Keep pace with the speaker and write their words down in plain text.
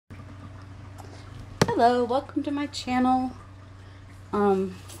Hello, welcome to my channel.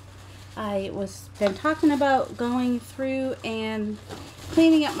 I was been talking about going through and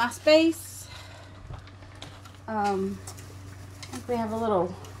cleaning up my space. I think we have a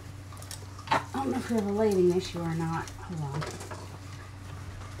little, I don't know if we have a lighting issue or not. Hold on.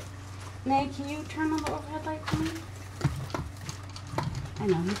 Nate, can you turn on the overhead light for me? I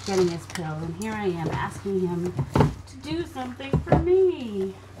know, he's getting his pill, and here I am asking him to do something for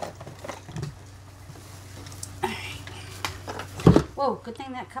me. Whoa, good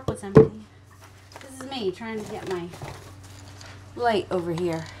thing that cup was empty. This is me trying to get my light over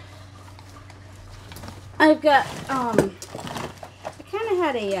here. I've got, I kind of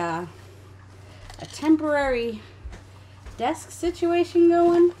had a temporary desk situation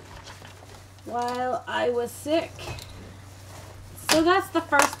going while I was sick. So that's the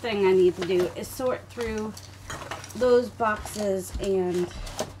first thing I need to do, is sort through those boxes and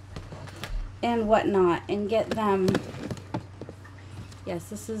whatnot and get them. Yes,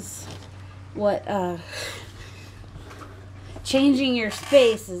 this is what changing your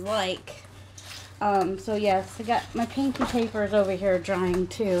space is like. So yes, I got my painty papers over here drying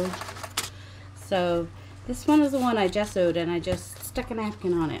too. So this one is the one I gessoed, and I just stuck a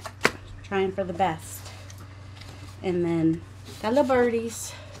napkin on it, trying for the best. And then got little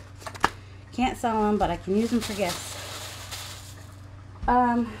birdies. Can't sell them, but I can use them for gifts.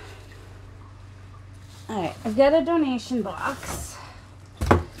 Alright, I've got a donation box.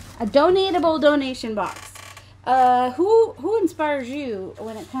 A donatable donation box. Who inspires you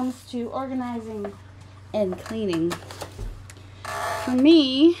when it comes to organizing and cleaning? For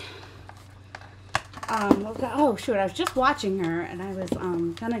me, oh shoot, I was just watching her, and I was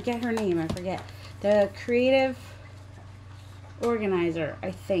gonna get her name. I forget. The creative organizer,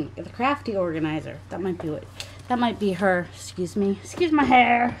 I think. The crafty organizer. That might be it. That might be her. Excuse me. Excuse my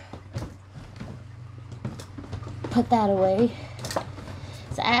hair. Put that away.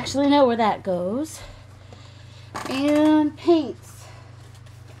 So I actually know where that goes. And paints.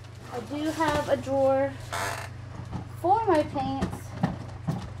 I do have a drawer for my paints,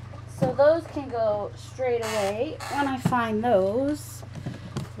 so those can go straight away when I find those.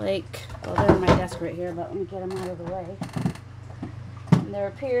 Like, well, they're on my desk right here, but let me get them out of the way. And there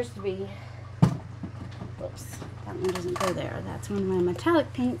appears to be, whoops, that one doesn't go there. That's one of my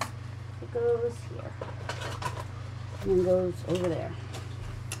metallic paints. It goes here. And then goes over there.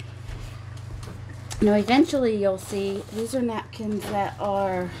 Now eventually you'll see these are napkins that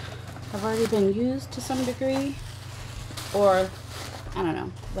have already been used to some degree, or I don't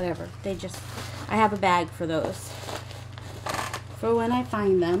know, whatever. I have a bag for those. For when I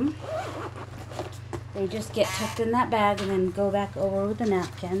find them, they just get tucked in that bag and then go back over with the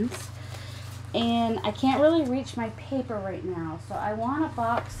napkins. And I can't really reach my paper right now, so I want a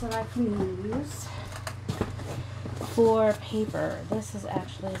box that I can use for paper. This is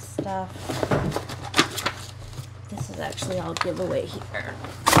actually stuff. This is actually all giveaway here.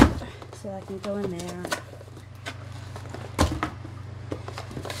 So I can go in there.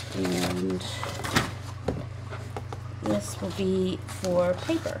 And this will be for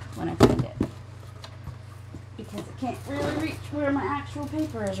paper when I find it. Because I can't really reach where my actual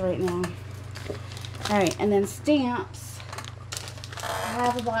paper is right now. Alright, and then stamps. I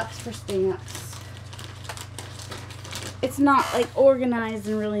have a box for stamps. It's not like organized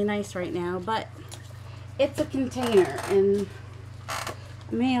and really nice right now, but it's a container, and I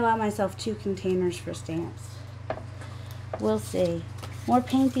may allow myself 2 containers for stamps. We'll see. More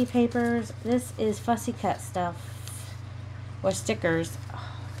painty papers. This is fussy cut stuff, or stickers.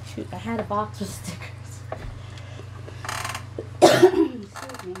 Oh, shoot, I had a box with stickers.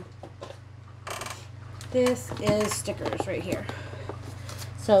 Excuse me. This is stickers right here.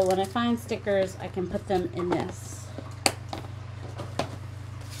 So when I find stickers, I can put them in this.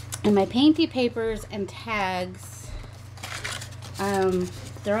 And my painty papers and tags,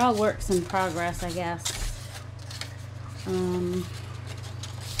 they're all works in progress, I guess. And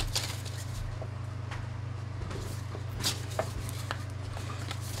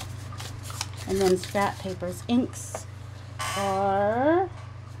then scrap papers. Inks are,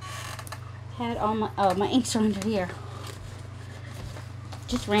 had all my, oh, my inks are under here.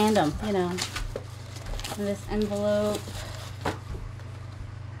 Just random, you know. And this envelope.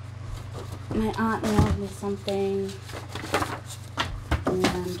 My aunt mailed me something, and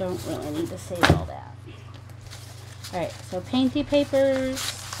I don't really need to save all that. Alright, so painty papers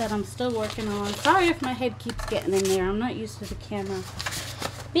that I'm still working on. Sorry if my head keeps getting in there. I'm not used to the camera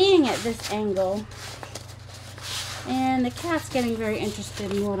being at this angle. And the cat's getting very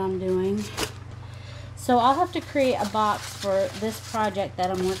interested in what I'm doing. So I'll have to create a box for this project that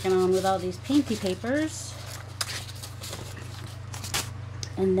I'm working on with all these painty papers.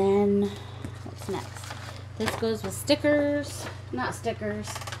 And then, what's next? This goes with stickers. Not stickers.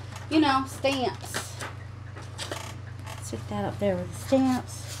 You know, stamps. Stick that up there with the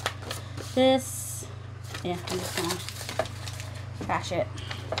stamps. This, yeah, I'm just gonna trash it.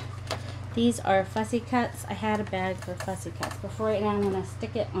 These are fussy cuts. I had a bag for fussy cuts. But for right now, I'm gonna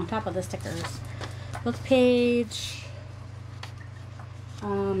stick it on top of the stickers. Book page.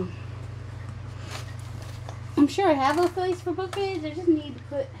 I'm sure I have a place for book page. I just need to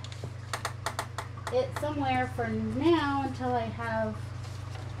put it somewhere for now until I have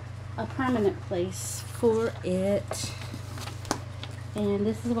a permanent place for it. And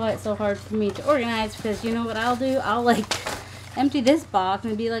this is why it's so hard for me to organize, because you know what I'll do? I'll like empty this box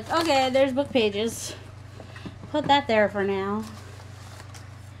and be like, okay, there's book pages. Put that there for now.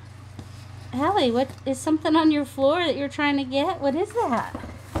 Hallie, what is something on your floor that you're trying to get? What is that?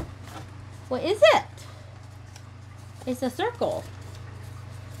 What is it? It's a circle.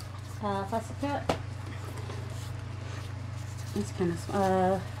 Fussy cut. It's kind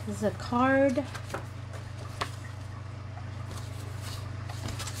of, this is a card.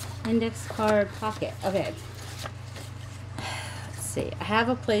 Index card pocket. Okay. Let's see. I have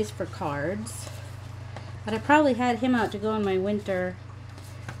a place for cards. But I probably had him out to go in my winter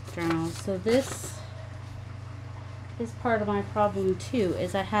journal. So this is part of my problem too,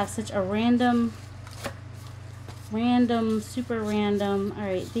 is I have such a random, super random.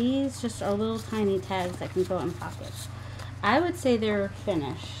 Alright, these just are little tiny tags that can go in pockets. I would say they're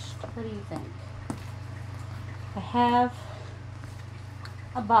finished. What do you think? I have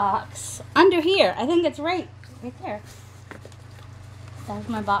a box under here. I think it's right there. That's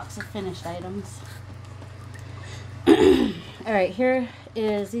my box of finished items. Alright, here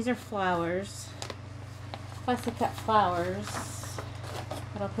is, these are flowers. Fussy cut flowers.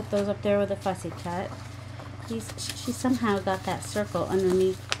 But I'll put those up there with a fussy cut. She somehow got that circle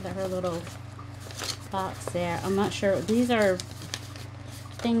underneath her little box there. I'm not sure. These are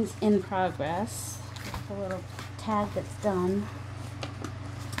things in progress. A little tag that's done.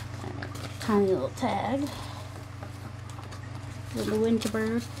 Tiny little tag. Little winter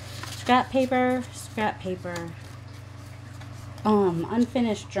bird. Scrap paper. Scrap paper.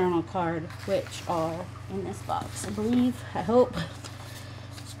 Unfinished journal card, which are in this box, I believe. I hope.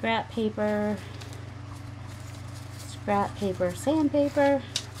 Scrap paper. Scrap paper. Sandpaper.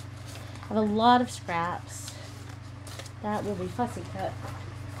 I have a lot of scraps. That will be fussy cut.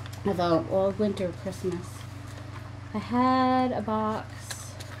 Although, well, winter, Christmas. I had a box.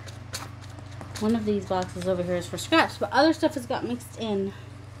 One of these boxes over here is for scraps, but other stuff has got mixed in.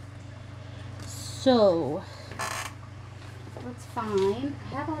 So, let's find.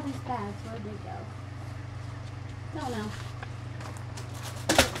 I have all these bags. Where'd they go? Don't know.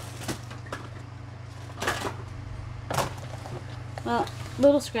 Well,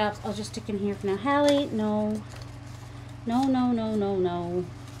 little scraps I'll just stick in here for now. Hallie, no. No, no, no, no, no.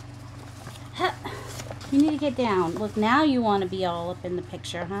 Ha. You need to get down. Look, now you want to be all up in the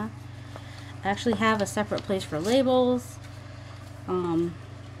picture, huh? I actually have a separate place for labels. That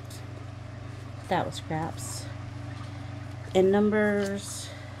was scraps. And numbers.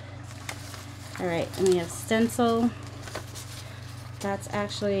 Alright, and we have stencil. That's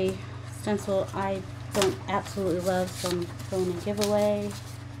actually stencil I don't absolutely love, so I'm going to give away.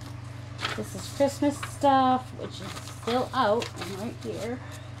 This is Christmas stuff, which is still out and right here.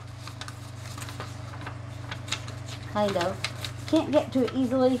 Kind of. Can't get to it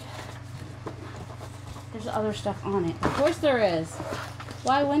easily. There's other stuff on it. Of course there is.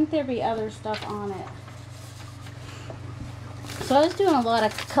 Why wouldn't there be other stuff on it? So I was doing a lot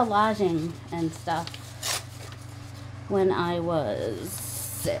of collaging and stuff when I was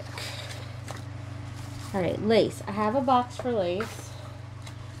sick. Alright, lace. I have a box for lace.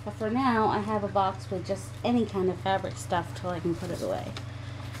 But for now, I have a box with just any kind of fabric stuff till I can put it away.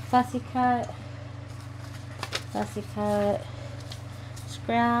 Fussy cut. Fussy cut.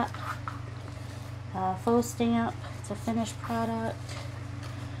 Scrap. Faux stamp. It's a finished product.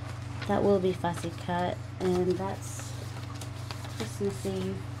 That will be fussy cut. And that's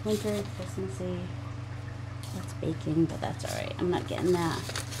Christmassy. Winter, Christmassy. That's baking, but that's alright. I'm not getting that.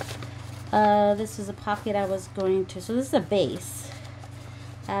 This is a pocket I was going to. So this is a base.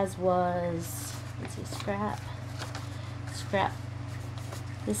 As was, let's see, scrap. Scrap.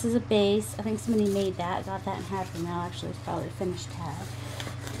 This is a base. I think somebody made that. Got that in half from now. Actually, it's probably a finished tag.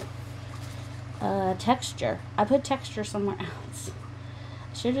 Texture. I put texture somewhere else.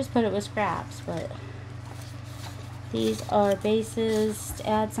 I should have just put it with scraps, but These are bases to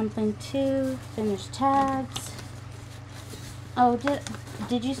add something to. Finished tags. Oh,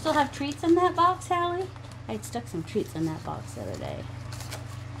 did you still have treats in that box, Hallie? I stuck some treats in that box the other day.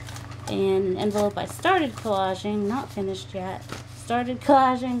 And an envelope I started collaging, not finished yet. Started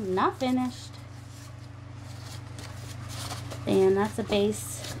collaging, not finished. And that's a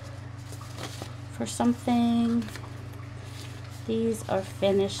base for something. These are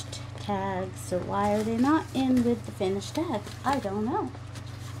finished tags, so why are they not in with the finished tag? I don't know.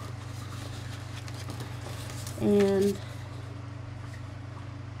 And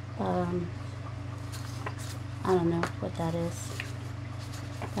I don't know what that is.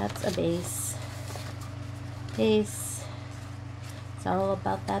 That's a base. Base. It's all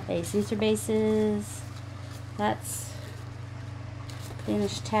about that base. These are bases. That's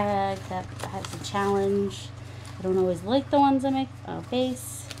finished tag. That has a challenge. I don't always like the ones I make. Oh,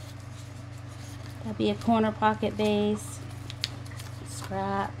 base. That'd be a corner pocket base.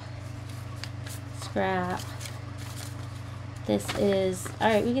 Scrap. Scrap. This is,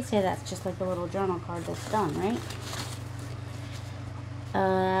 alright, we could say that's just like a little journal card that's done, right?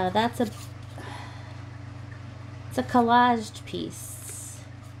 It's a collaged piece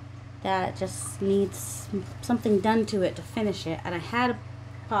that just needs something done to it to finish it, and I had a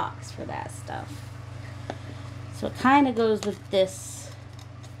box for that stuff. So it kind of goes with this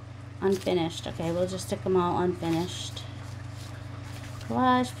unfinished. Okay, we'll just stick them all unfinished.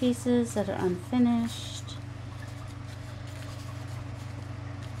 Collage pieces that are unfinished.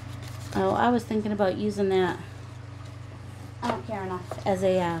 Oh, I was thinking about using that. I don't care enough as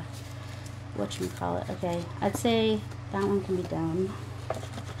a whatchamacallit. Okay, I'd say that one can be done.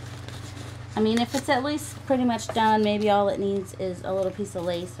 I mean, if it's at least pretty much done, maybe all it needs is a little piece of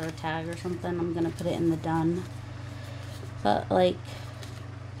lace or a tag or something. I'm gonna put it in the done. But like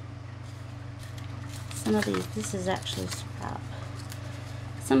some of these, this is actually scrap.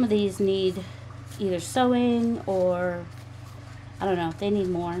 Some of these need either sewing or I don't know, they need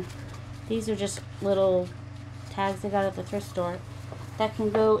more. These are just little tags I got at the thrift store that can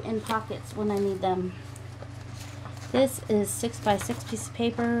go in pockets when I need them. This is 6x6 piece of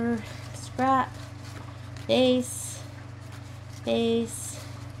paper, scrap, base, base,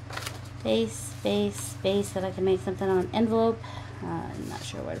 base, base, base that I can make something on an envelope. I'm not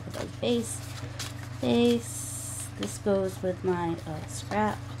sure where to put those. Base, base. This goes with my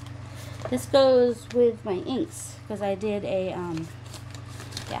scrap. This goes with my inks because I did a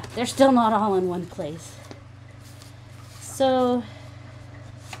yeah, they're still not all in one place. So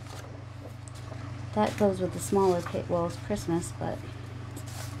that goes with the smaller kit. Well, it's Christmas, but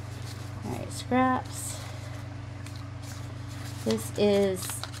alright, scraps. This is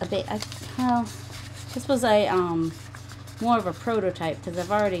a bit. Well, this was a more of a prototype because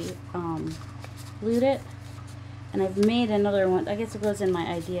I've already glued it, and I've made another one. I guess it goes in my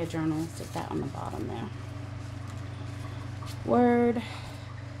idea journal. Stick that on the bottom there. Word.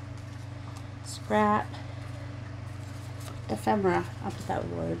 Scrap. Ephemera. I'll put that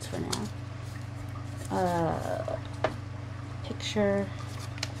with words for now. Picture.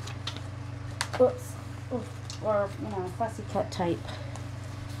 Oops. Oof. Or, you know, fussy cut type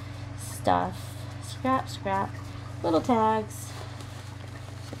stuff. Scrap, scrap. Little tags.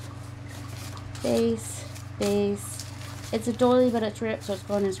 Base, base. It's a doily, but it's ripped, so it's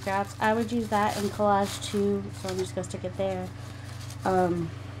going in scraps. I would use that in collage too, so I'm just going to stick it there.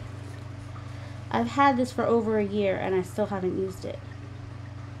 I've had this for over a year, and I still haven't used it.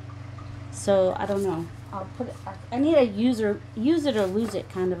 So, I don't know. I'll put it, I need a use it or lose it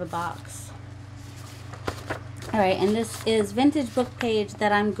kind of a box. Alright, and this is vintage book page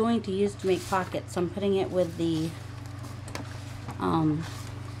that I'm going to use to make pockets. So I'm putting it with the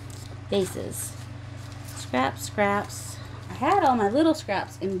bases. Scraps, scraps. I had all my little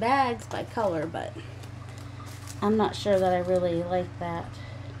scraps in bags by color, but I'm not sure that I really like that.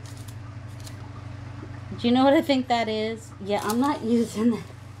 Do you know what I think that is? Yeah, I'm not using that.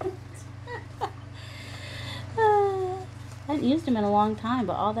 I haven't used them in a long time,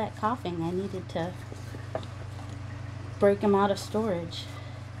 but all that coughing, I needed to break them out of storage.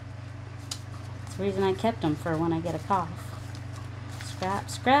 That's the reason I kept them, for when I get a cough. Scrap,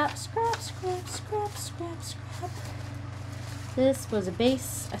 scrap, scrap, scrap, scrap, scrap, scrap. This was a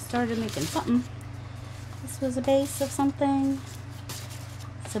base. I started making something. This was a base of something.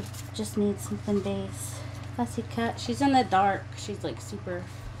 So just needs something base. Fussy cut. She's in the dark. She's like super.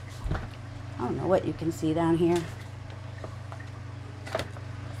 I don't know what you can see down here.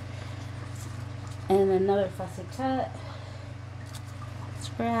 And another fussy cut.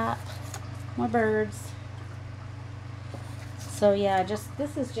 Scrap. More birds. So yeah,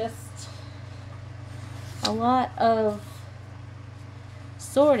 this is just a lot of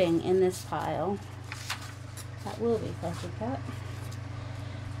sorting in this pile. That will be fussy cut.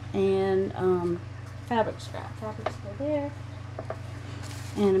 And fabric scrap. Fabric's still there.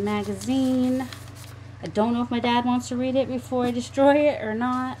 And a magazine. I don't know if my dad wants to read it before I destroy it or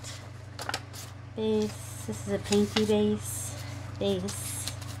not. Base. This is a painty base.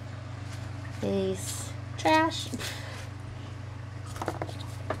 Base. Base. Trash.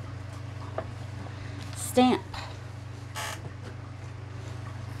 Stamp.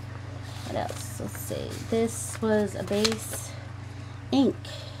 What else? Let's see. This was a base. Ink.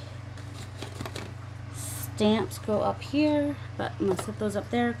 Stamps go up here, but I'm going to set those up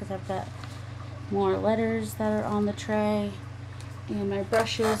there because I've got more letters that are on the tray. And my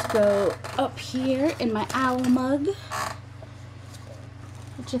brushes go up here in my owl mug.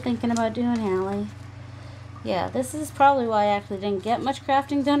 What you thinking about doing, Hallie? Yeah, this is probably why I actually didn't get much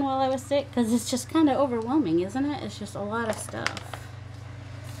crafting done while I was sick, because it's just kind of overwhelming, isn't it? It's just a lot of stuff.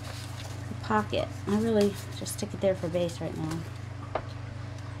 The pocket. I really just stick it there for base right now.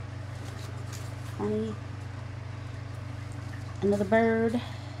 Funny. Another bird.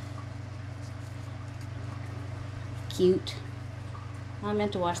 Cute. I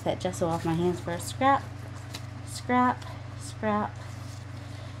meant to wash that gesso off my hands first. Scrap. Scrap. Scrap.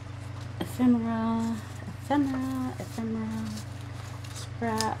 Ephemera. Ephemera, ephemera,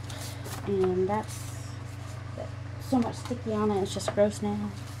 scrap, and that's so much sticky on it, it's just gross now.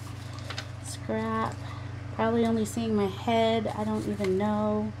 Scrap, probably only seeing my head, I don't even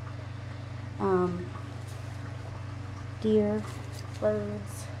know. Deer,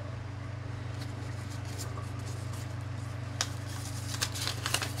 birds.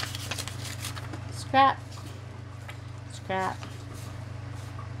 Scrap, scrap.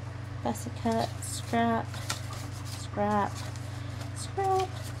 Fussy cut, scrap, scrap, scrap,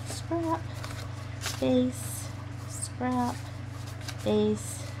 scrap, base, scrap,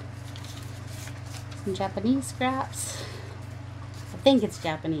 base, some Japanese scraps. I think it's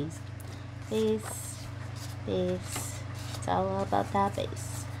Japanese. Base, base. It's all about that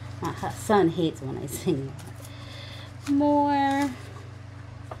base. My son hates when I sing that. More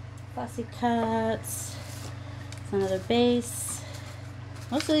fussy cuts. It's another base.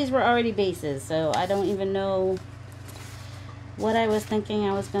 Most of these were already bases, so I don't even know what I was thinking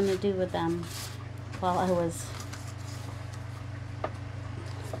I was going to do with them while I was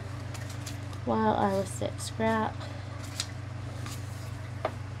sick. Scrap.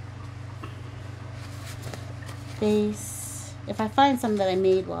 Base. If I find some that I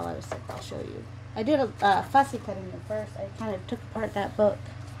made while I was sick, I'll show you. I did a fussy cutting at first. I kind of took apart that book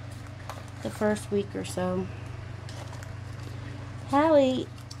the first week or so. Hallie,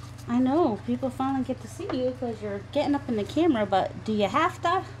 I know people finally get to see you because you're getting up in the camera, but do you have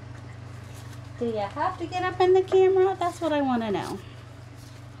to? Do you have to get up in the camera? That's what I want to know.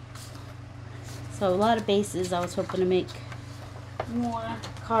 So a lot of bases. I was hoping to make more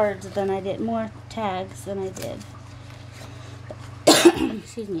cards than I did, more tags than I did.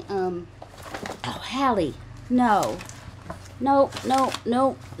 Excuse me. Oh, Hallie, no. No, no,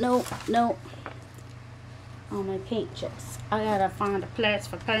 no, no, no. Oh, my paint chips. I gotta find a place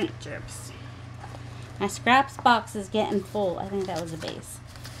for paint chips. My scraps box is getting full. I think that was a base.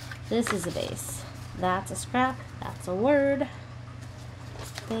 This is a base. That's a scrap. That's a word.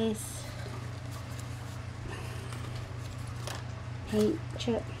 Base. Paint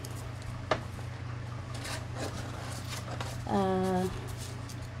chip. I'm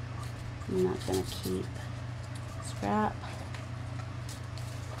not gonna keep scrap.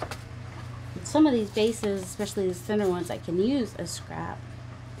 Some of these bases, especially these thinner ones, I can use as scrap.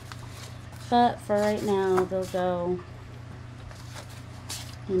 But for right now, they'll go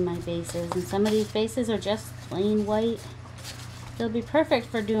in my bases. And some of these bases are just plain white. They'll be perfect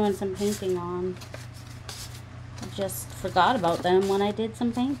for doing some painting on. I just forgot about them when I did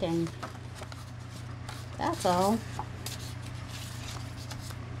some painting. That's all.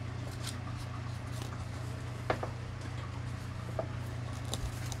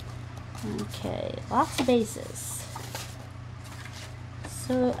 Okay, lots of bases.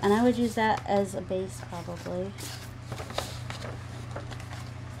 So, and I would use that as a base probably.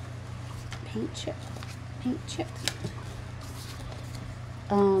 Paint chip. Paint chip.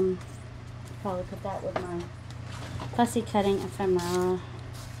 Probably put that with my fussy cutting ephemera.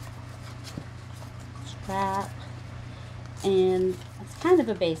 Scrap. And it's kind of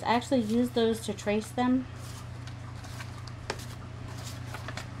a base. I actually use those to trace them.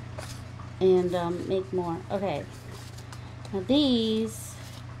 And make more. Okay. Now these,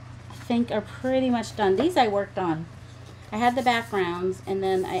 I think, are pretty much done. These I worked on. I had the backgrounds, and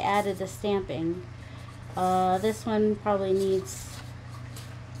then I added the stamping. This one probably needs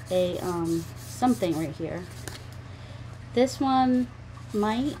a something right here. This one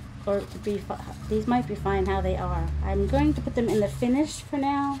might, or be, these might be fine how they are. I'm going to put them in the finished for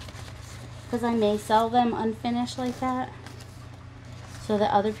now, because I may sell them unfinished like that, so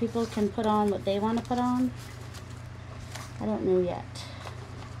that other people can put on what they want to put on. I don't know yet.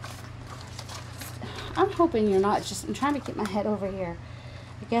 I'm hoping you're not just, I'm trying to get my head over here.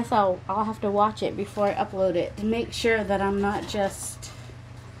 I guess I'll have to watch it before I upload it to make sure that I'm not just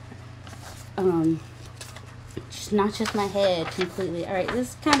not just my head completely. All right, this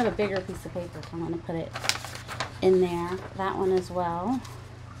is kind of a bigger piece of paper, so I'm going to put it in there. That one as well.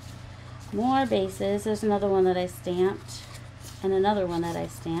 More bases. There's another one that I stamped and another one that I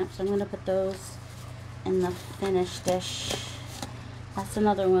stamped. So I'm going to put those in the finished dish. That's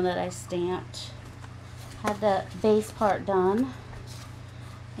another one that I stamped. Had the base part done.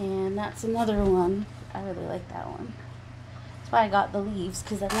 And that's another one. I really like that one. That's why I got the leaves,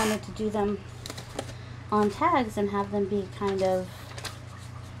 because I wanted to do them on tags and have them be kind of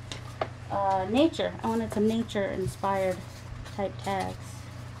nature. I wanted some nature inspired type tags.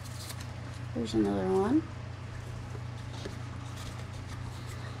 Here's another one.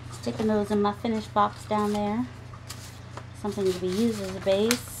 Sticking those in my finished box down there. Something to be used as a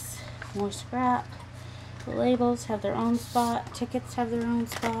base. More scrap. The labels have their own spot. Tickets have their own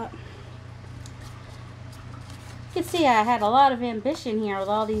spot. You can see I had a lot of ambition here with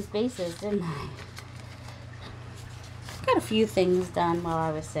all these bases, didn't I? Got a few things done while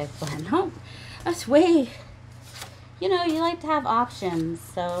I was sick, but no, that's way, you know, you like to have options,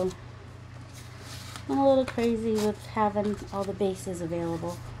 so I'm a little crazy with having all the bases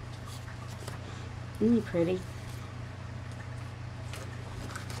available. Isn't he pretty?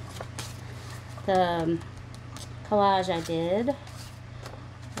 The collage I did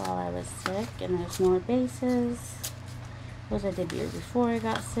while I was sick, and there's more bases. Those I did the year before I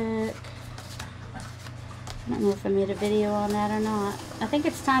got sick. I don't know if I made a video on that or not. I think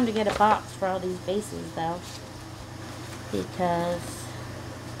it's time to get a box for all these bases though, because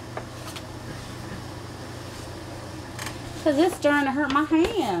it's starting to hurt my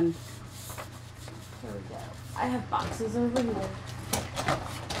hand. Here we go. I have boxes over here.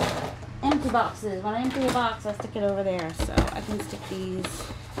 Empty boxes. When I empty a box, I stick it over there, so I can stick these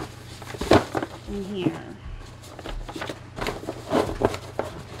in here.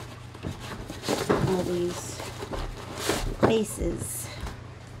 All these bases.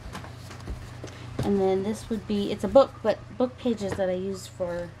 And then this would be, it's a book, but book pages that I use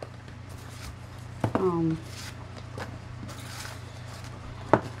for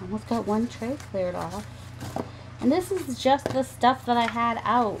almost got one tray cleared off. And this is just the stuff that I had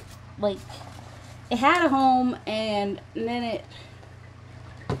out. Like, it had a home, and then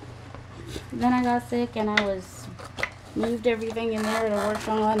I got sick, and I moved everything in there to work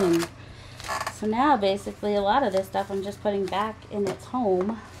on, and so now basically a lot of this stuff I'm just putting back in its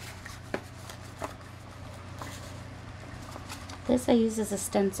home. This I use as a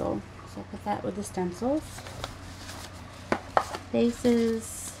stencil, so I put that with the stencils.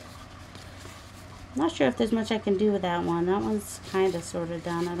 Bases. I'm not sure if there's much I can do with that one. That one's kind of sort of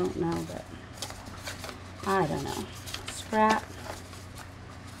done. I don't know, but I don't know. Scrap.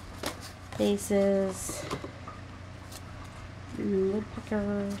 Bases.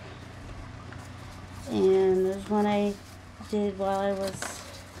 Woodpecker. And there's one I did while I was,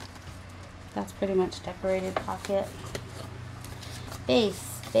 that's pretty much decorated pocket.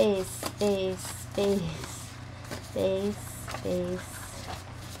 Base, base, base, base, base, base,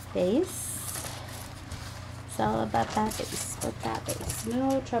 base. It's all about that base, but that base.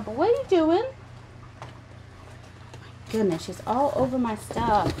 No trouble. What are you doing? Oh my goodness, she's all over my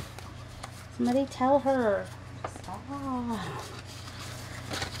stuff. Somebody tell her. Stop.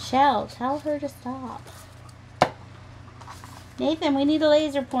 Shell, tell her to stop. Nathan, we need a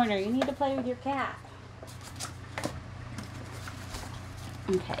laser pointer. You need to play with your cat.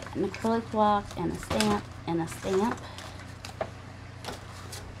 Okay, an acrylic block and a stamp and a stamp.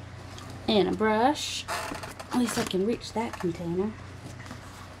 And a brush. At least I can reach that container.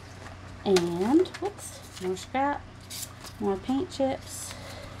 And, whoops, more scrap, more paint chips.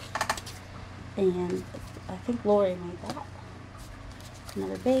 And I think Lori made that.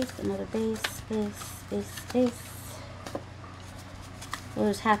 Another base, base, base, base. Well,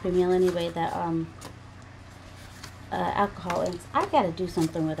 there's Happy Meal anyway, that alcohol inks. I gotta do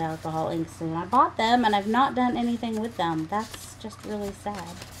something with alcohol inks soon. I bought them and I've not done anything with them. That's just really sad.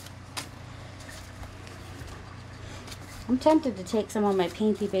 I'm tempted to take some of my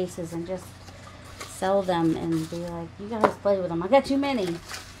painty bases and just sell them and be like, you guys play with them. I got too many.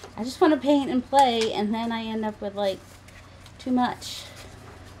 I just want to paint and play, and then I end up with like too much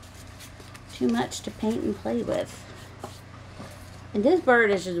to paint and play with. And this bird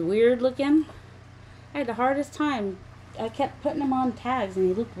is just weird looking. I had the hardest time. I kept putting him on tags and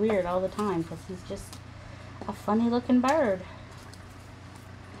he looked weird all the time because he's just a funny looking bird.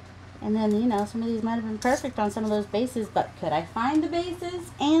 And then, you know, some of these might have been perfect on some of those bases, but could I find the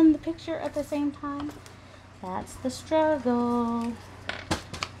bases and the picture at the same time? That's the struggle.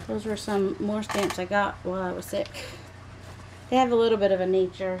 Those were some more stamps I got while I was sick. They have a little bit of a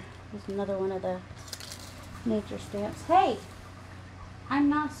nature. There's another one of the nature stamps. Hey, I'm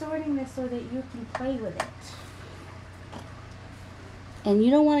not sorting this so that you can play with it. And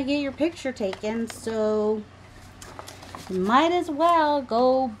you don't want to get your picture taken, so you might as well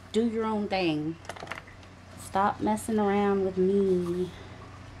go do your own thing. Stop messing around with me.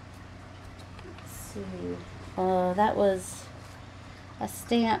 Let's see. That was a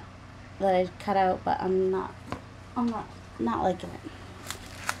stamp that I cut out, but I'm not liking it.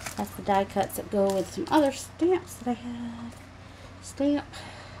 That's the die cuts that go with some other stamps that I have. Stamp.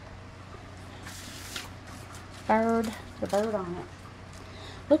 Bird. The bird on it.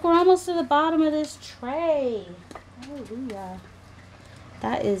 Look, we're almost to the bottom of this tray. Hallelujah.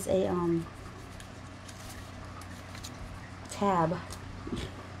 That is a tab.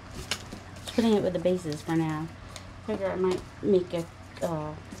 Just putting it with the bases for now. Figure I might make a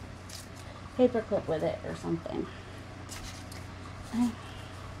paper clip with it or something.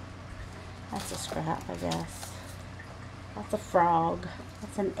 That's a scrap, I guess. That's a frog.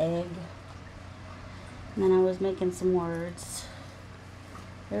 That's an egg. And then I was making some words.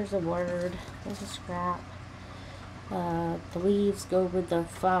 There's a word. There's a scrap. The leaves go with the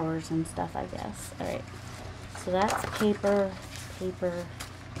flowers and stuff, I guess. Alright. So that's paper, paper,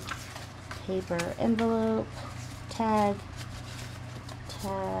 paper, envelope, tag,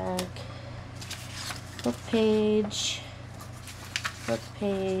 tag, book page,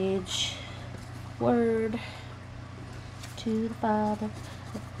 word, to the father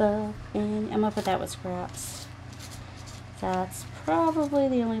above, and I'm gonna put that with scraps. That's probably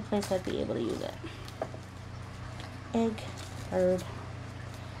the only place I'd be able to use it. Egg, bird.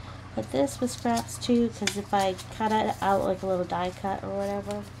 Put this with scraps too, because if I cut it out like a little die cut or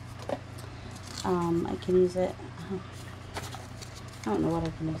whatever, I can use it. I don't know what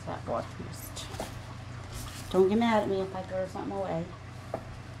I can use that for. Just don't get mad at me if I throw something away.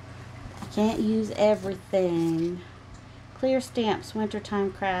 I can't use everything. Clear stamps,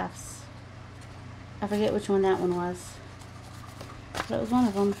 wintertime crafts. I forget which one that one was, but it was one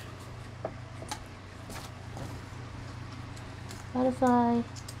of them. Butterfly,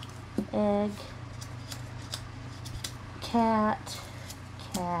 egg, cat,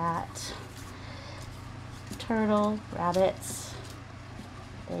 cat, turtle, rabbits.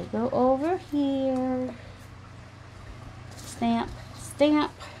 They go over here. Stamp,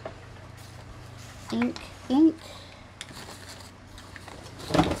 stamp, ink, ink,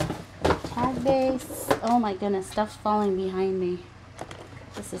 tag base. Oh my goodness, stuff's falling behind me.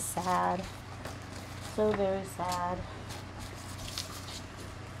 This is sad. So very sad.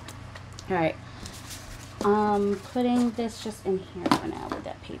 Alright. Putting this just in here for now with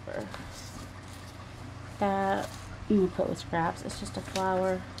that paper. That I'm gonna put with scraps. It's just a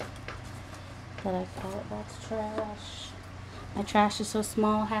flower that I cut. That's trash. My trash is so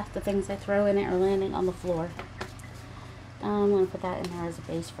small, half the things I throw in it are landing on the floor. I'm gonna put that in there as a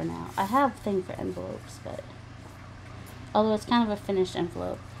base for now. I have a thing for envelopes, but although it's kind of a finished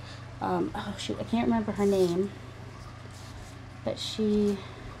envelope. Oh shoot, I can't remember her name, but she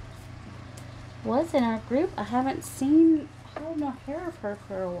was in our group. I haven't seen her nor heard of her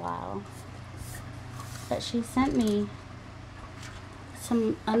for a while, but she sent me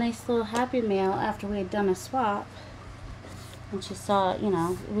a nice little happy mail after we had done a swap, and she saw, you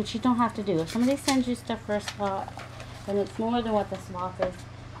know, which you don't have to do. If somebody sends you stuff for a swap and it's more than what the swap is,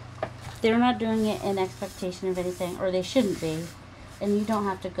 they're not doing it in expectation of anything, or they shouldn't be, and you don't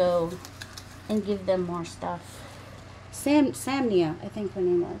have to go and give them more stuff. Samnia, I think her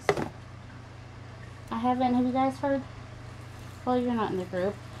name was. Have you guys heard? Well, you're not in the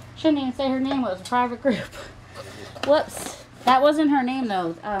group. Shouldn't even say her name, it was a private group. Whoops. That wasn't her name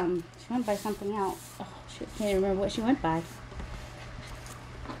though. She went by something else. Oh shoot, can't even remember what she went by.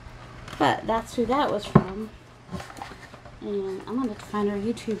 But that's who that was from. And I'm gonna find her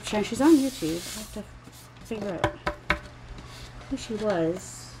YouTube channel. She's on YouTube. I have to figure out who she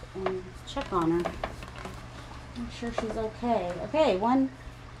was and check on her. Make sure she's okay. Okay, one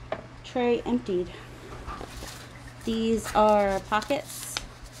tray emptied. These are pockets.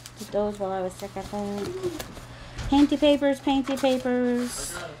 Did those while I was sick, I think. Painty papers, painty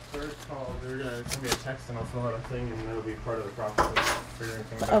papers. I got a third call. They're gonna send me a text and I'll fill out a thing and that'll be part of the process of figuring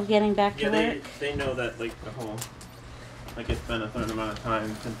things out. Of getting back to Yeah, work. they know that like the whole it's been a certain amount of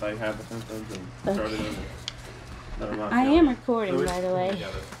time since I had the symptoms and started them. I am recording, by the way.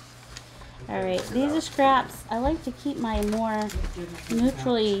 Alright, these are scraps. I like to keep my more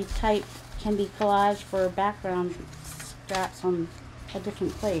neutrally type can be collage for background scraps on a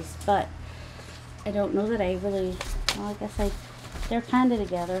different place, but I don't know that I really, well, I guess they're kind of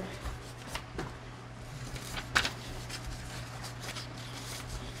together.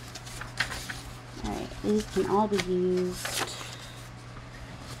 Alright, these can all be used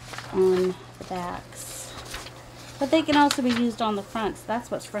on the backs, but they can also be used on the fronts.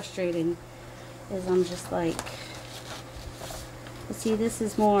 That's what's frustrating, is I'm just like, see, this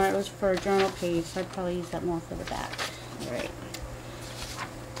is more, it was for a journal page, so I'd probably use that more for the back. Alright.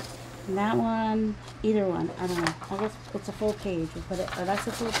 And that one, either one, I don't know. I guess it's a full page. We put it, oh, that's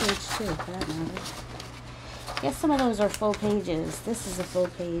a full page too, for that matter. I guess some of those are full pages. This is a full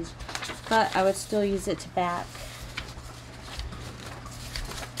page, but I would still use it to back.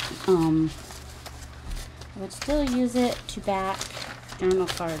 I would still use it to back journal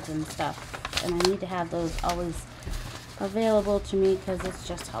cards and stuff, and I need to have those always available to me because it's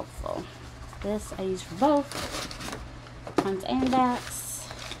just helpful. This I use for both fronts and backs,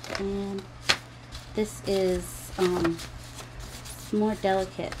 and this is more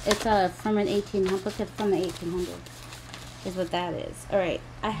delicate. It's from an 1800, look at from the 1800s is what that is. Alright,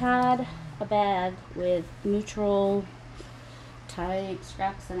 I had a bag with neutral type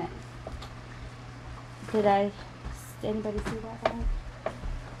scraps in it. Did anybody see that bag?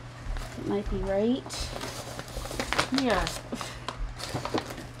 It might be right here,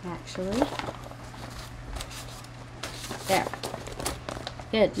 actually. There.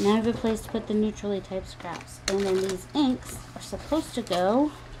 Good. Now I have a place to put the neutrally typed scraps. And then these inks are supposed to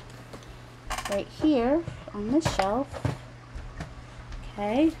go right here on this shelf.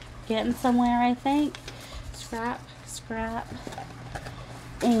 Okay. Getting somewhere, I think. Scrap, scrap.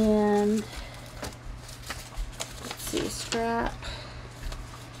 And let's see, scrap.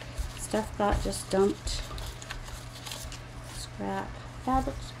 Stuff got just dumped. Scrap.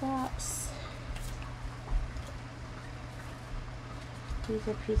 Fabric scraps. These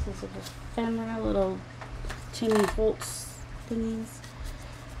are pieces of ephemera, little Timmy Holtz thingies.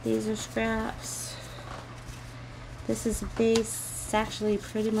 These are scraps. This is a base. It's actually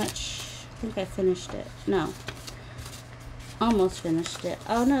pretty much, I think I finished it. No. Almost finished it.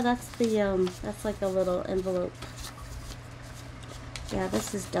 Oh no, that's the, that's like a little envelope. Yeah,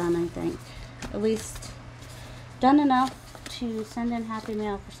 this is done, I think. At least done enough to send in Happy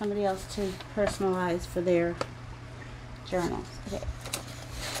Mail for somebody else to personalize for their journals. Okay.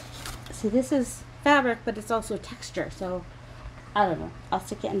 See, this is fabric, but it's also texture, so I don't know. I'll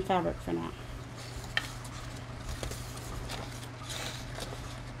stick it in fabric for now.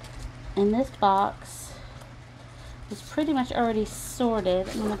 And this box is pretty much already sorted.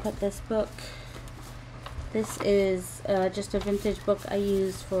 I'm going to put this book. This is just a vintage book I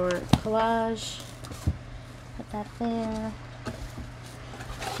use for collage. Put that there.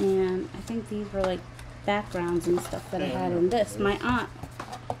 And I think these were like backgrounds and stuff that I had in this. My aunt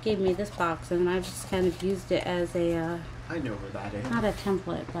gave me this box, and I just kind of used it as a I know where that is. not a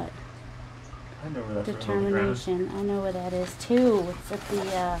template, but I know where that's determination. I know where that is too. It's at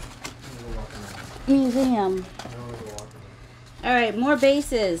the museum. Alright, more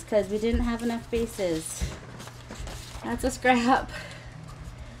bases, because we didn't have enough bases. That's a scrap.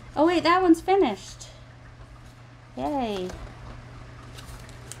 Oh wait, that one's finished. Yay.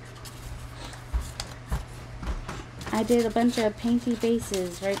 I did a bunch of painty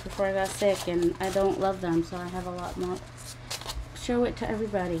bases right before I got sick, and I don't love them, so I have a lot more. Show it to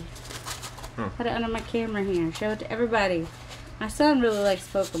everybody. Put it under my camera here. Show it to everybody. My son really likes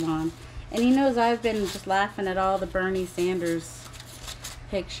Pokemon, and he knows I've been just laughing at all the Bernie Sanders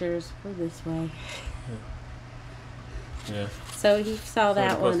pictures. Go this way. Yeah. So he saw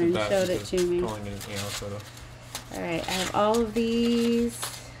that one and showed it to me. Alright, I have all of these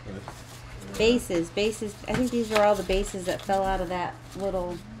bases. I think these are all the bases that fell out of that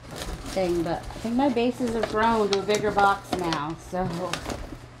little thing, but I think my bases have grown to a bigger box now, so I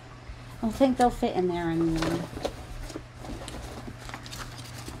don't think they'll fit in there anymore.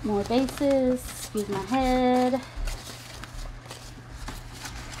 More bases. Excuse my head.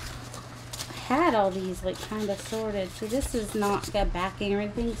 I had all these like kind of sorted. So this is not got backing or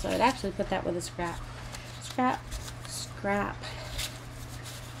anything, so I'd actually put that with a scrap. Scrap. Scrap.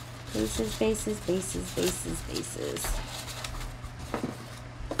 Bases, bases, bases, bases, bases.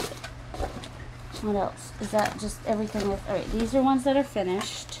 What else? Is that just everything with, alright, these are ones that are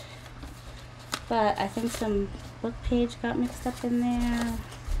finished. But I think some book page got mixed up in there.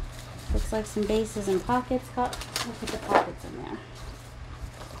 Looks like some bases and pockets got, I'll put the pockets in there.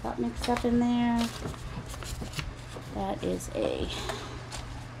 Got mixed up in there. That is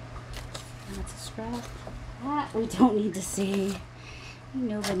that's a scrap. That we don't need to see.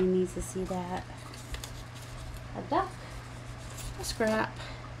 Nobody needs to see that. A duck. A scrap.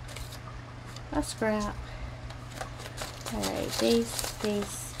 A scrap. Alright,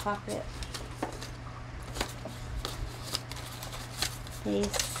 base, pocket.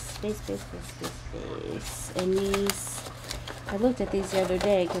 Base. And these, I looked at these the other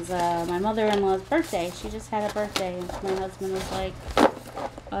day because my mother-in-law's birthday, she just had a birthday, and my husband was like,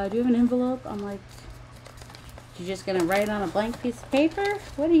 do you have an envelope? I'm like, you just gonna write on a blank piece of paper?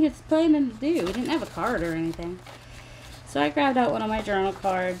 What are you planning to do? We didn't have a card or anything. So I grabbed out one of my journal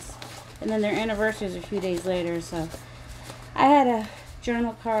cards, and then their anniversary was a few days later, so I had a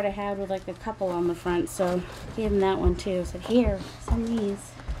journal card I had with like a couple on the front, so I gave him that one too. I said, here, send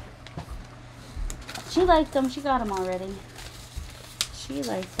these. She liked them. She got them already. She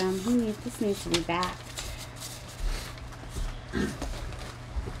liked them. This needs to be back.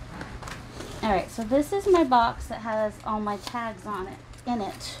 Alright, so this is my box that has all my tags on it, in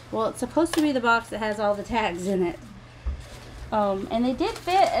it. Well, it's supposed to be the box that has all the tags in it. And they did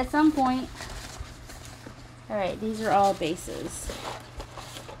fit at some point. Alright, these are all bases.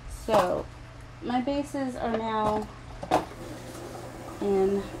 So, my bases are now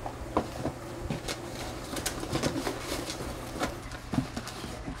in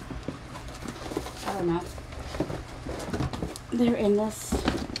I don't know. They're in this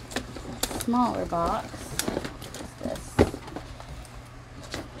smaller box. What's this?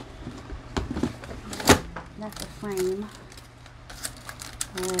 That's a frame.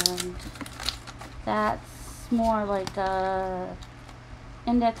 And that's more like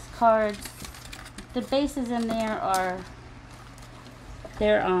index cards. The bases in there are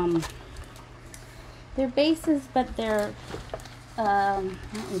they're bases, but they're not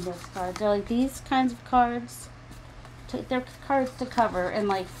index cards. They're like these kinds of cards. They're cards to cover, and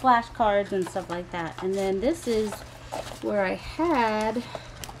like flash cards and stuff like that. And then this is where I had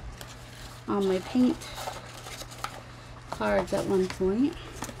my paint cards at one point.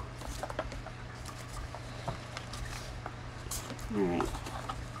 Alright,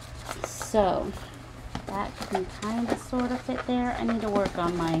 so that can kind of sort of fit there. I need to work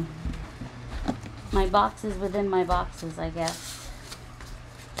on my boxes within my boxes, I guess.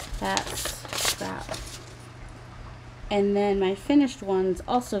 That's that. And then my finished ones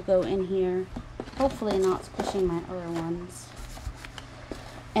also go in here. Hopefully not squishing my other ones.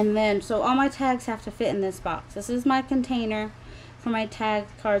 And then, so all my tags have to fit in this box. This is my container for my tag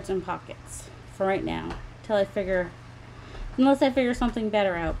cards and pockets for right now. Until I figure, unless I figure something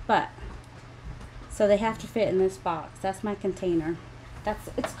better out. But, so they have to fit in this box. That's my container.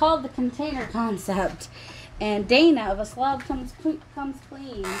 It's called the container concept. And Dana of A Slob Comes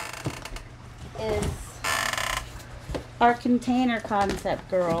Clean is our container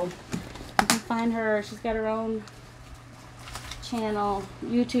concept girl. You can find her. She's got her own channel,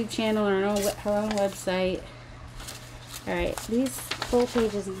 YouTube channel, or her own website. Alright, these full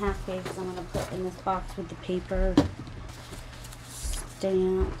pages and half pages I'm going to put in this box with the paper,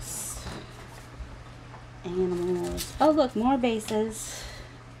 stamps, animals. Oh look, more bases.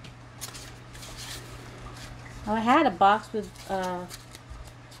 Oh, I had a box with,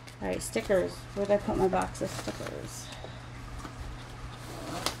 alright, stickers. Where did I put my box of stickers?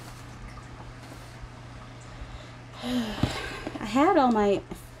 I had all my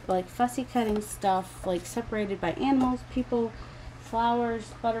like fussy cutting stuff like separated by animals, people,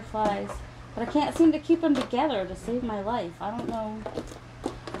 flowers, butterflies, but I can't seem to keep them together to save my life. I don't know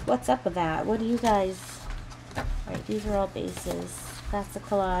what's up with that. What do you guys? Alright, these are all bases. That's a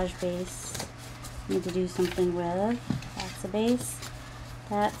collage base. Need to do something with. That's a base.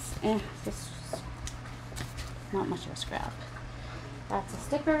 That's this not much of a scrap. That's a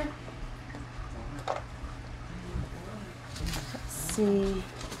sticker. Let's see.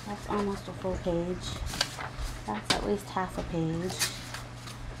 That's almost a full page. That's at least half a page.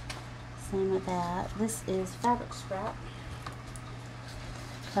 Same with that. This is fabric scrap.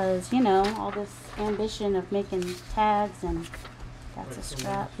 Because, you know, all this ambition of making tags, and that's a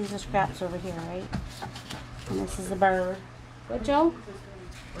scrap. These are scraps over here, right? And this is a bird. What, Joe?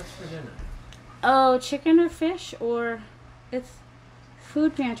 What's for dinner? Oh, chicken or fish, or it's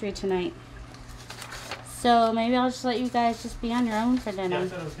food pantry tonight. So maybe I'll just let you guys just be on your own for dinner. Yeah, I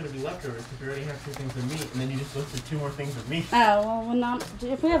thought it was going to be leftovers because we already have 2 things of meat, and then you just listed 2 more things of meat. Oh, well,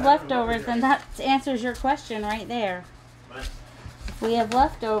 if we have leftovers, then that answers your question right there. What? If we have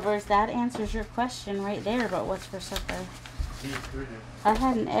leftovers, that answers your question right there about what's for supper. Meat 3 nights. I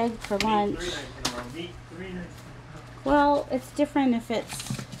had an egg for lunch. Meat 3 nights in a row. Meat 3 nights in a row. Well, it's different if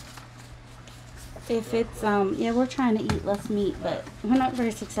it's, yeah, we're trying to eat less meat, but we're not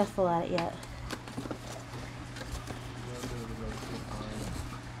very successful at it yet.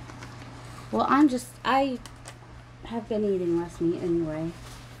 Well, I have been eating less meat anyway.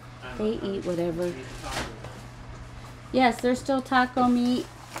 They eat whatever. Yes, there's still taco meat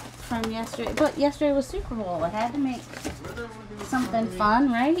from yesterday, but yesterday was Super Bowl. I had to make something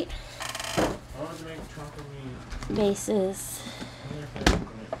fun, right? I wanted to make chocolate meat. Bases.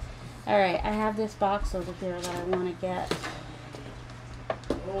 Alright, I have this box over here that I want to get.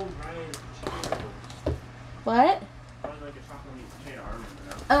 Oh, right. Potato. What? I want like a chocolate meat potato. I remember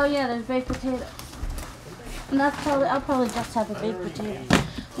now. Oh yeah, there's baked potato. And that's probably, I'll probably just have a baked potato.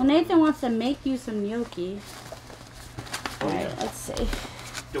 Well, Nathan wants to make you some gnocchi. Alright, let's see.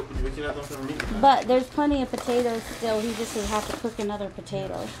 We can have them for meat. But there's plenty of potatoes still. He just would have to cook another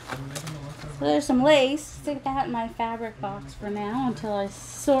potato. So there's some lace. Stick that in my fabric box for now until I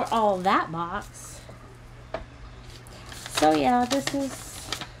sort all that box. So yeah, this is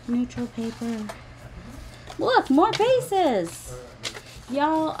neutral paper. Look, more bases!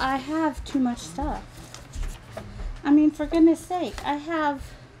 Y'all, I have too much stuff. I mean, for goodness sake, I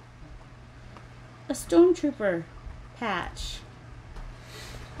have a Stormtrooper patch.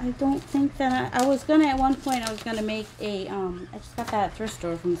 I don't think that I was gonna, at one point, I was gonna make a, I just got that at thrift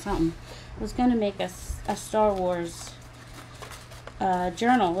store from something. I was gonna make a Star Wars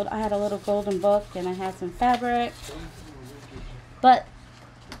journal. I had a little golden book and I had some fabric. But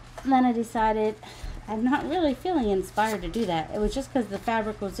then I decided I'm not really feeling inspired to do that. It was just because the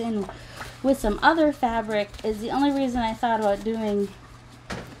fabric was in with some other fabric is the only reason I thought about doing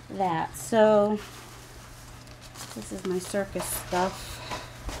that. So this is my circus stuff.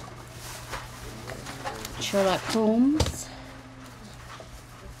 Sherlock Holmes.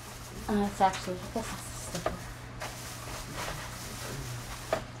 It's actually, I guess it's a sticker.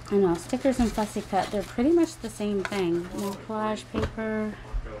 I know, stickers and fussy cut, they're pretty much the same thing. More collage paper,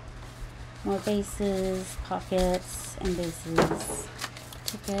 more bases, pockets, and bases.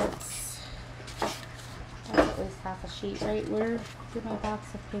 Tickets. That's at least half a sheet, right? Where did my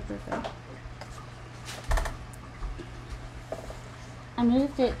box of paper go? I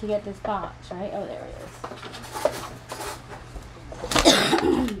moved it to get this box, right? Oh, there it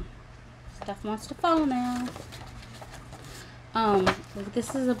is. Stuff wants to fall now.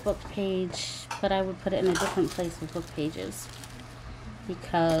 This is a book page, but I would put it in a different place with book pages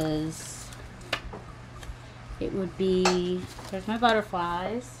because it would be, there's my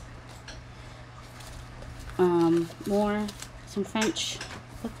butterflies, some French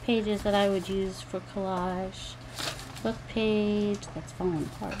book pages that I would use for collage. Book page, that's falling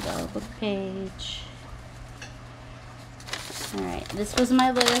apart though, book page. Alright, this was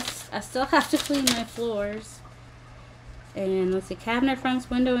my list. I still have to clean my floors. And let's see, cabinet fronts,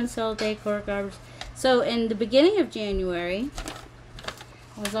 window and sill, decor, garbage. So in the beginning of January,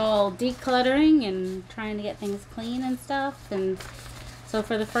 I was all decluttering and trying to get things clean and stuff. And so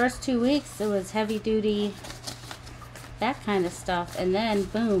for the first 2 weeks, it was heavy duty, that kind of stuff. And then,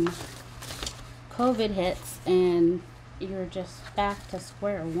 boom, COVID hits and you're just back to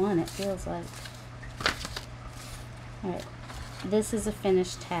square one, it feels like. Alright, this is a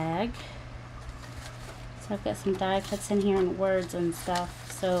finished tag. So I've got some die cuts in here and words and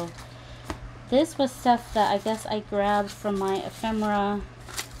stuff. So this was stuff that I guess I grabbed from my ephemera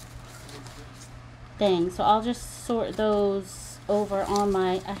thing. So I'll just sort those over on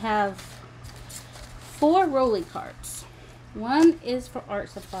my, I have 4 rolly carts. One is for art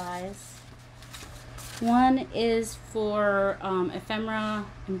supplies. One is for ephemera,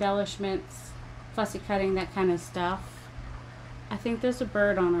 embellishments, fussy cutting, that kind of stuff. I think there's a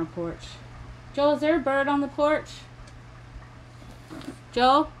bird on our porch. Joel, is there a bird on the porch?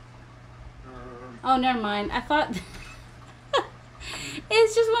 Joel? Oh, never mind. I thought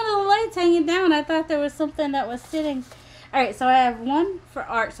it's just one of the lights hanging down. I thought there was something that was sitting. Alright, so I have one for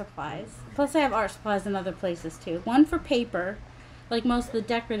art supplies. Plus I have art supplies in other places too. One for paper, like most of the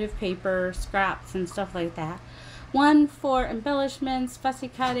decorative paper, scraps and stuff like that. One for embellishments, fussy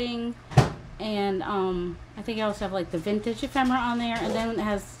cutting, and I think I also have like the vintage ephemera on there. And then it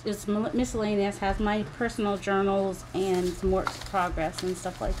has, it's miscellaneous, has my personal journals and some works in progress and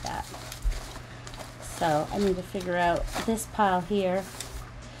stuff like that. So I need to figure out this pile here.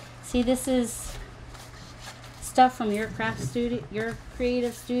 See, this is stuff from your craft studio, your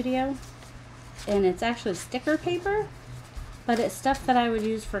creative studio, and it's actually sticker paper, but it's stuff that I would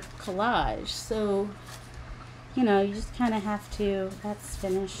use for collage. So, you know, you just kind of have to, that's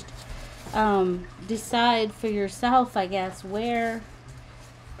finished, decide for yourself, I guess, where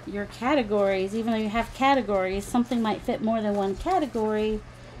your categories, even though you have categories, something might fit more than one category,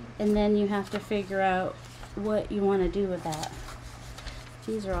 and then you have to figure out what you want to do with that.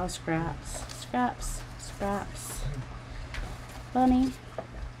 These are all scraps. Scraps, scraps. Bunny.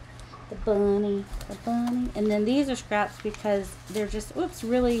 The bunny. The bunny. And then these are scraps because they're just, oops,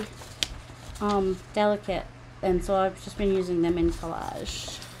 really delicate. And so I've just been using them in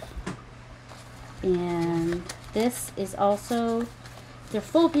collage. And this is also, they're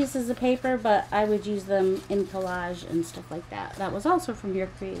full pieces of paper, but I would use them in collage and stuff like that. That was also from your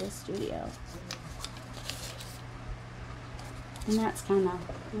creative studio. And that's kind of,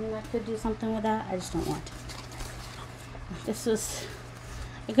 I mean, I could do something with that. I just don't want to. This was,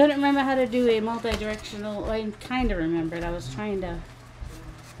 I couldn't remember how to do a multi-directional, I kind of remembered. I was trying to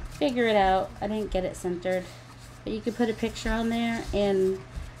figure it out. I didn't get it centered. But you could put a picture on there and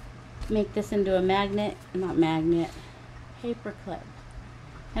make this into a magnet, not magnet, paper clip.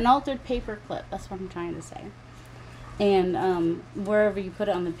 An altered paper clip, that's what I'm trying to say. And wherever you put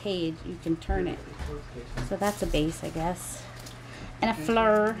it on the page, you can turn it. So that's a base, I guess. And a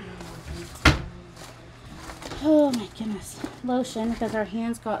fleur. Oh my goodness. Lotion, because our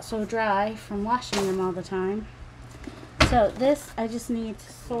hands got so dry from washing them all the time. So this, I just need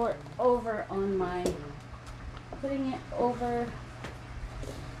to sort over on my, putting it over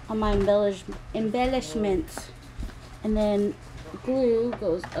on my embellishments. And then glue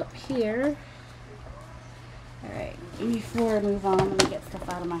goes up here. Alright, before I move on, let me get stuff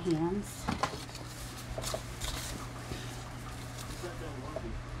out of my hands.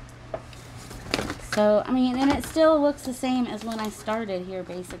 So, I mean, and it still looks the same as when I started here,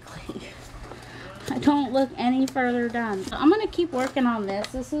 basically. I don't look any further done. So I'm going to keep working on this.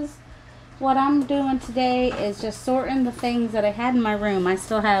 This is what I'm doing today, is just sorting the things that I had in my room. I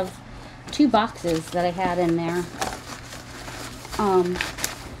still have 2 boxes that I had in there.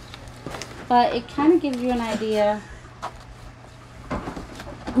 But it kind of gives you an idea,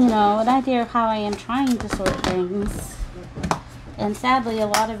 you know, an idea of how I am trying to sort things. And sadly, a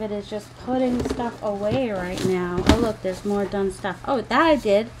lot of it is just putting stuff away right now. Oh, look, there's more done stuff. Oh, that I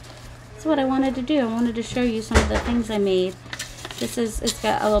did. That's what I wanted to do. I wanted to show you some of the things I made. This is, it's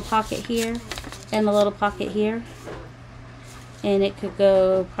got a little pocket here and a little pocket here. And it could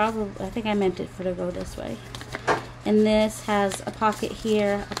go probably, I think I meant it for to go this way. And this has a pocket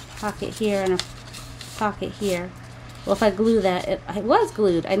here, and a pocket here. Well, if I glue that, it was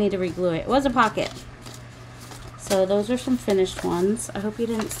glued. I need to re-glue it. It was a pocket. So those are some finished ones. I hope you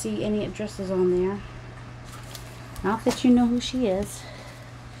didn't see any addresses on there. Not that you know who she is.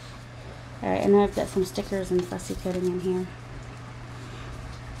 Alright, and then I've got some stickers and fussy cutting in here.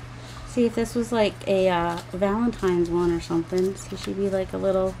 See, if this was like a Valentine's one or something, so she'd be like a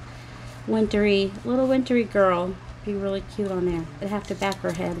little wintry girl. Be really cute on there. I'd have to back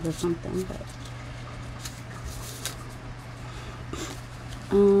her head with something, but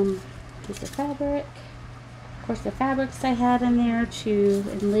piece of fabric. Of course, the fabrics I had in there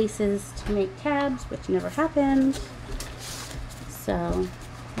and laces to make tabs, which never happened. So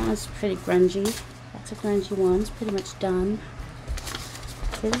that one's pretty grungy. That's a grungy one. It's pretty much done.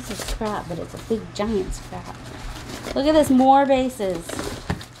 See, this is a scrap, but it's a big giant scrap. Look at this, more bases.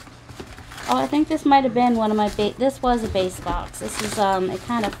 Oh, I think this might have been one of my this was a base box. This is it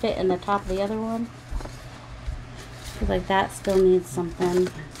kind of fit in the top of the other one. Feels like that still needs something.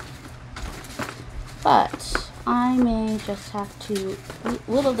 But I may just have to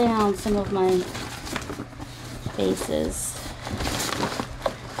whittle down some of my bases.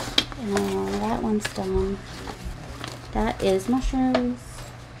 And that one's done. That is mushrooms.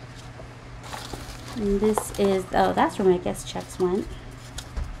 And this is, oh, that's where my guest checks went.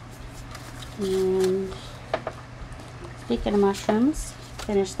 And speaking of mushrooms,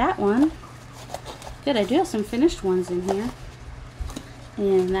 finished that one. Good, I do have some finished ones in here.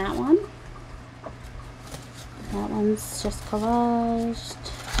 And that one. That one's just collaged.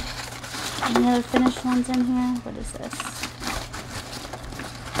 Any other finished ones in here? What is this?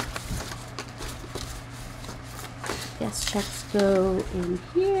 Guest checks go in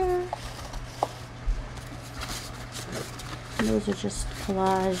here. And those are just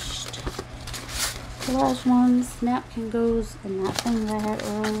collage ones. Napkin goes in that thing that I had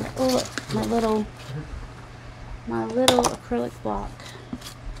earlier. Oh, look, my little acrylic block.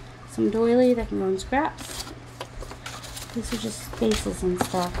 Some doily that can go in scraps. These are just bases and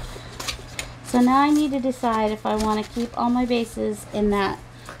stuff. So now I need to decide if I want to keep all my bases in that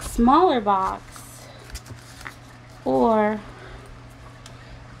smaller box or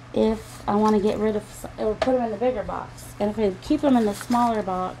if I want to get rid of or put them in the bigger box. And if I keep them in the smaller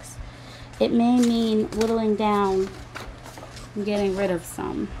box, it may mean whittling down and getting rid of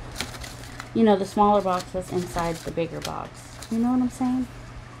some. You know, the smaller box that's inside the bigger box. You know what I'm saying?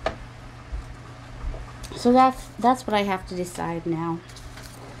 So that's what I have to decide now.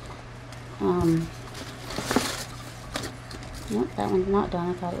 Nope, that one's not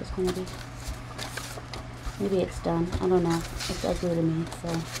done. I thought it was going to be. Maybe it's done. I don't know. It's ugly to me,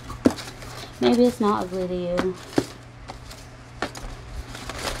 so maybe it's not ugly to you.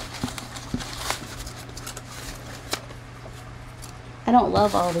 I don't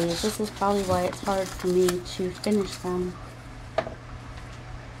love all these. This is probably why it's hard for me to finish them.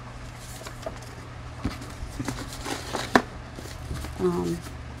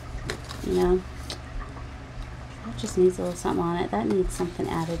 You know, that just needs a little something on it. That needs something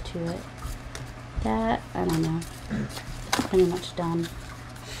added to it. That, I don't know. It's pretty much done.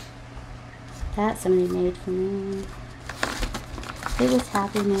 That somebody made for me. It was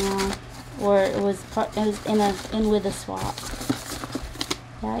Happy Mail, or it was in with a swap.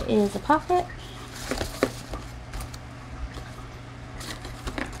 That is a pocket.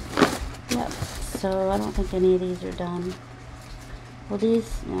 Yep. So I don't think any of these are done. Well,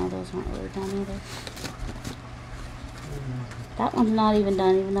 these, no, those aren't really done either. That one's not even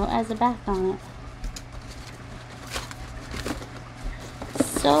done, even though it has a back on it.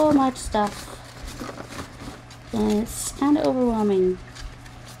 So much stuff. And it's kind of overwhelming.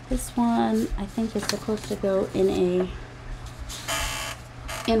 This one, I think, is supposed to go in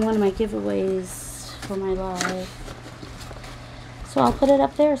one of my giveaways for my live. So I'll put it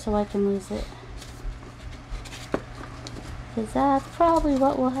up there so I can lose it. Because that's probably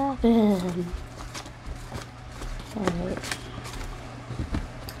what will happen. Alright.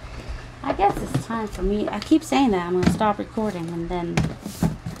 I guess it's time for me. I keep saying that I'm going to stop recording and then...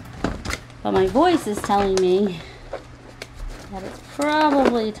 But my voice is telling me that it's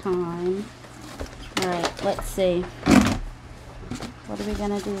probably time. Alright, let's see. What are we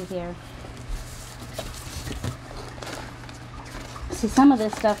going to do here? See, some of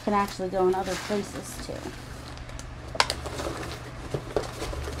this stuff can actually go in other places too.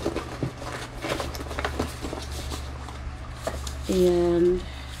 And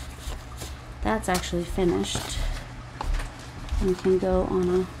that's actually finished and can go on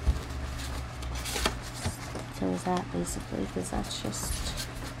a, so is that basically, because that's just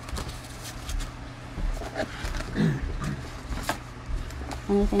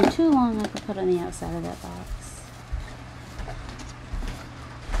anything too long I can put on the outside of that box.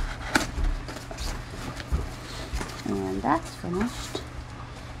 And that's finished.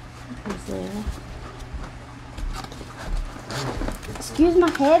 What is there? Excuse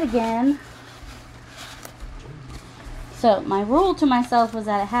my head again. So my rule to myself was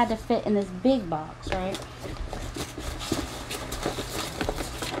that it had to fit in this big box, right?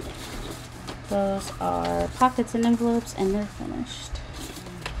 Those are pockets and envelopes, and they're finished.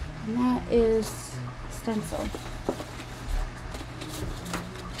 And that is stencil.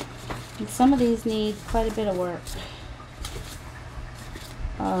 And some of these need quite a bit of work.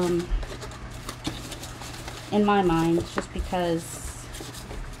 In my mind, just because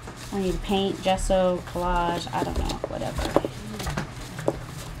I need paint, gesso, collage, I don't know, whatever.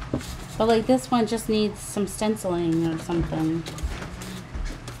 But like this one just needs some stenciling or something.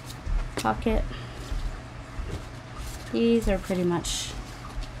 Pocket. These are pretty much,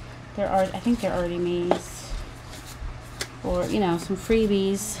 I think they're already made. Or, you know, some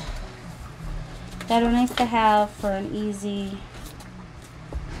freebies that are nice to have for an easy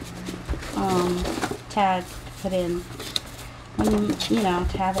tag to put in. You know,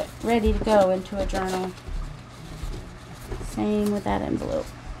 to have it ready to go into a journal. Same with that envelope.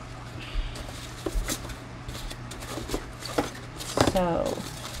 So,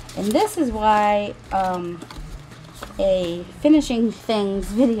 and this is why a finishing things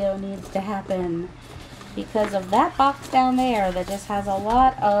video needs to happen, because of that box down there that just has a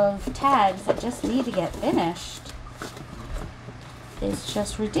lot of tags that just need to get finished. It's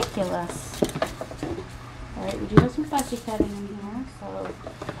just ridiculous. Alright, we do have some fussy cutting in here, so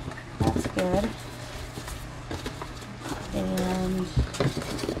that's good. And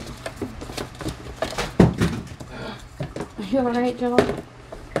are you alright, Joel?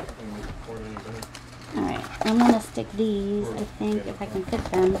 Alright, I'm going to stick these, I think, if I can fit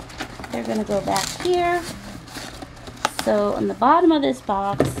them. They're going to go back here. So on the bottom of this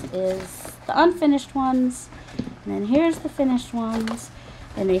box is the unfinished ones, and then here's the finished ones.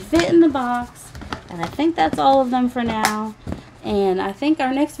 and they fit in the box. And I think that's all of them for now. And I think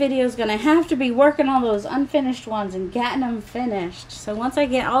our next video is going to have to be working on those unfinished ones and getting them finished. So once I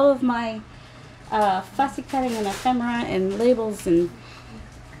get all of my fussy cutting and ephemera and labels and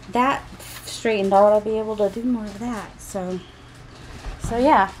that straightened out, I'll be able to do more of that. So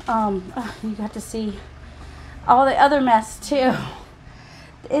yeah, you got to see all the other mess too.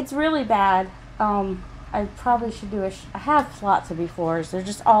 It's really bad. I probably should do I have lots of befores. They're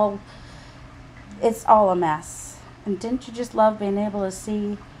just all, it's all a mess. And didn't you just love being able to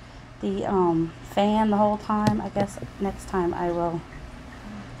see the fan the whole time? I guess next time I will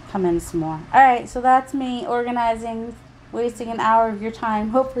come in some more. Alright, so that's me organizing, wasting an hour of your time.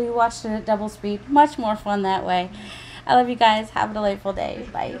 Hopefully you watched it at double speed. Much more fun that way. I love you guys. Have a delightful day.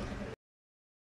 Bye.